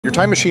Your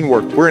time machine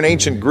worked. We're in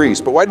ancient Greece,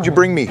 but why did you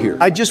bring me here?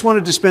 I just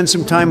wanted to spend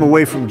some time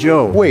away from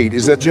Joe. Wait,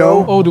 is that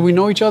Joe? Oh, do we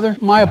know each other?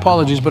 My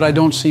apologies, but I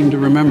don't seem to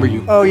remember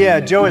you. Oh yeah,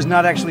 Joe has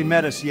not actually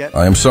met us yet.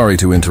 I am sorry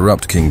to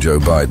interrupt, King Joe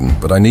Biden,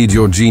 but I need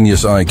your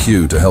genius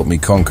IQ to help me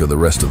conquer the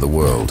rest of the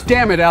world.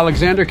 Damn it,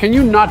 Alexander, can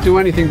you not do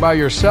anything by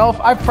yourself?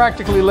 I've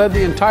practically led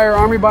the entire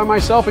army by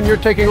myself, and you're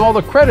taking all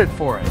the credit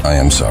for it. I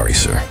am sorry,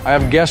 sir. I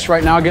have guests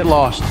right now. Get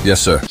lost.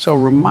 Yes, sir. So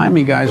remind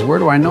me, guys, where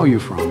do I know you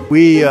from?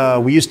 We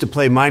used to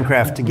play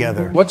Minecraft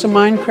together. What's a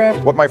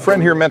Minecraft? What my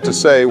friend here meant to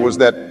say was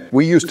that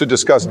we used to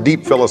discuss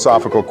deep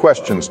philosophical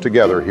questions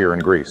together here in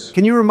Greece.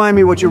 Can you remind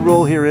me what your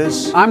role here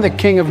is? I'm the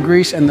king of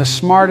Greece and the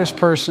smartest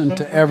person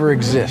to ever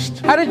exist.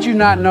 How did you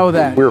not know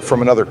that? We're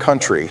from another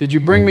country. Did you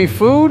bring me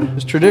food?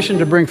 It's tradition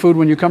to bring food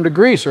when you come to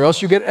Greece, or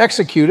else you get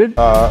executed.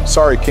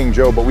 Sorry, King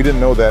Joe, but we didn't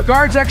know that.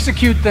 Guards,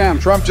 execute them.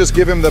 Trump, just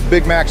give him the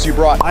Big Macs you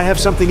brought. I have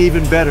something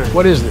even better.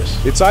 What is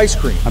this? It's ice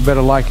cream. I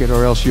better like it,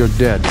 or else you're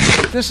dead.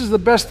 This is the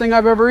best thing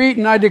I've ever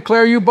eaten. I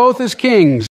declare you both as kings.